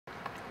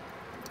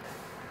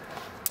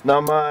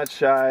Not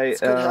much. It's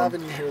good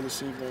having you here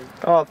this evening.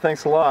 Oh,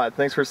 thanks a lot.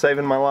 Thanks for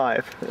saving my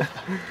life.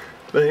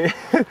 Hey,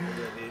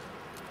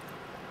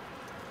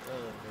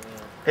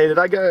 did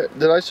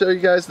I show you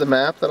guys the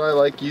map that I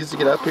like used to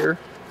get up here?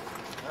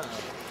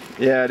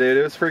 Yeah, dude,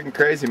 it was freaking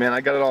crazy, man.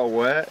 I got it all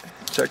wet.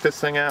 Check this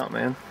thing out,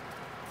 man.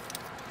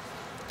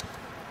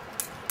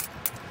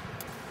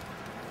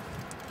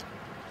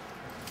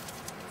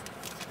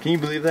 Can you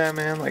believe that,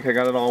 man? Like, I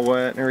got it all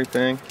wet and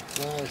everything.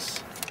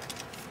 Nice.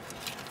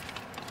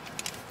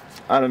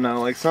 I don't know,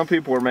 like, some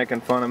people were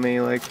making fun of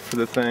me, like, for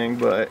the thing,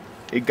 but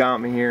it got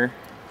me here.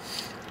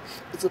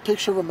 It's a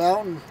picture of a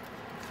mountain.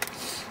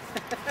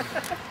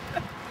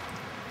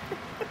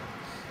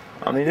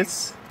 I mean,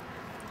 it's...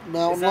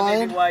 Mountain Is that lion?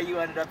 maybe why you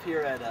ended up here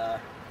at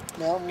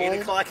 8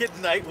 o'clock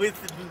at night with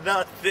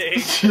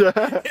nothing?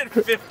 Yeah. And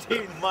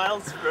 15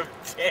 miles from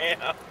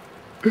camp.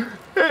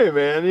 Hey,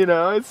 man, you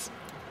know,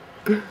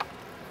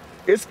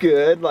 it's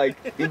good.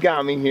 Like, you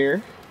got me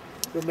here.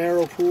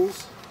 Romero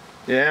pools?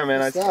 Yeah,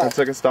 man, I What's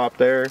took a stop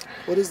there.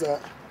 What is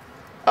that?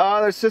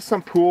 There's just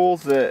some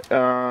pools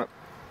that,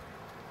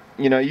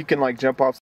 you know, you can, like, jump off